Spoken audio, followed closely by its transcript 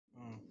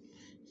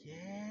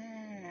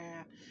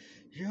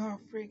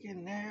You're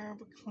freaking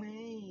never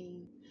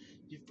clean.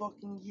 You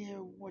fucking get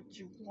what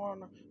you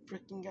wanna.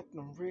 Freaking got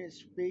them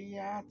rich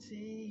BIT.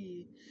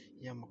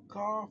 Yeah, my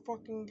car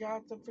fucking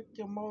got the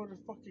freaking motor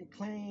fucking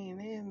clean.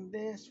 In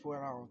this, what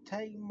I'll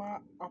take my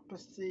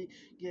opposite.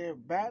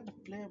 Get back to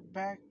flip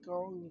back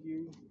on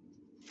you.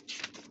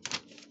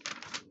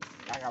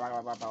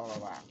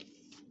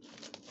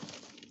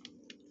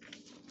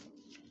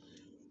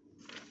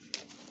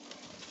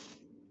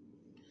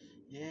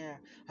 Yeah,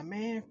 I'm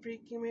in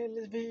freaking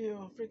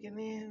Millersville, freaking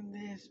in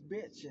this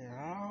bitch, and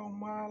all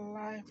my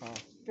life I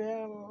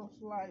felt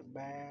like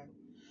bad.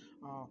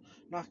 Uh,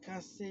 Now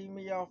can see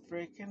me all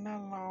freaking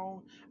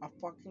alone. I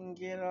fucking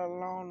get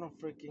alone.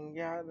 I freaking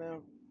got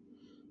them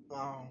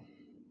um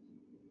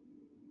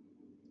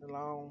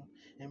alone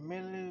in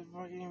middle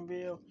fucking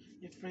bill.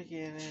 You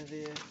freaking in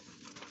this.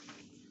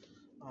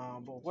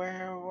 But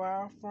where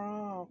I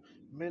from?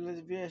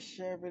 Millersville,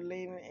 Chevy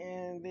leaning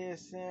in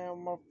this,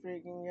 and my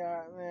freaking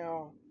got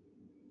now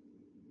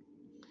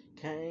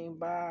came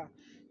by.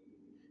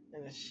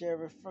 And the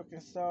sheriff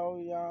fucking saw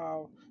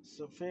y'all.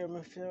 So feel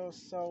me, feel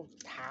so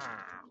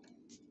tired.